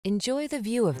Enjoy the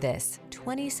view of this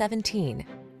 2017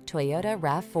 Toyota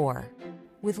RAV4.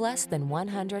 With less than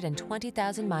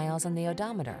 120,000 miles on the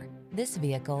odometer, this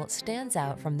vehicle stands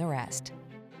out from the rest.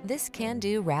 This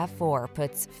can-do RAV4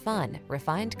 puts fun,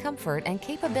 refined comfort, and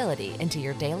capability into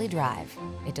your daily drive.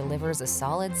 It delivers a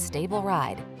solid, stable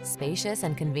ride, spacious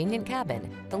and convenient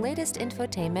cabin, the latest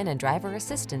infotainment and driver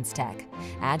assistance tech,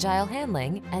 agile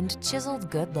handling, and chiseled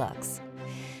good looks.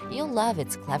 You'll love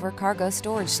its clever cargo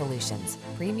storage solutions,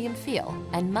 premium feel,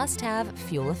 and must-have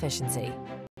fuel efficiency.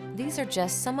 These are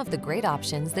just some of the great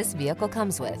options this vehicle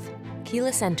comes with: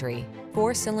 keyless entry,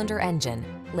 4-cylinder engine,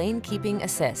 lane keeping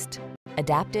assist,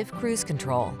 adaptive cruise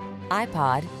control,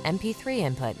 iPod, MP3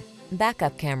 input,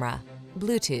 backup camera,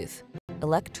 Bluetooth,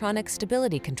 electronic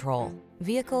stability control,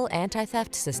 vehicle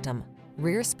anti-theft system,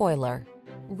 rear spoiler.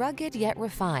 Rugged yet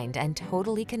refined and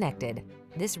totally connected,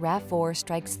 this RAV4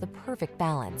 strikes the perfect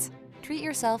balance. Treat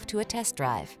yourself to a test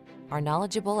drive. Our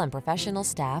knowledgeable and professional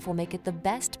staff will make it the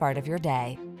best part of your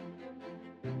day.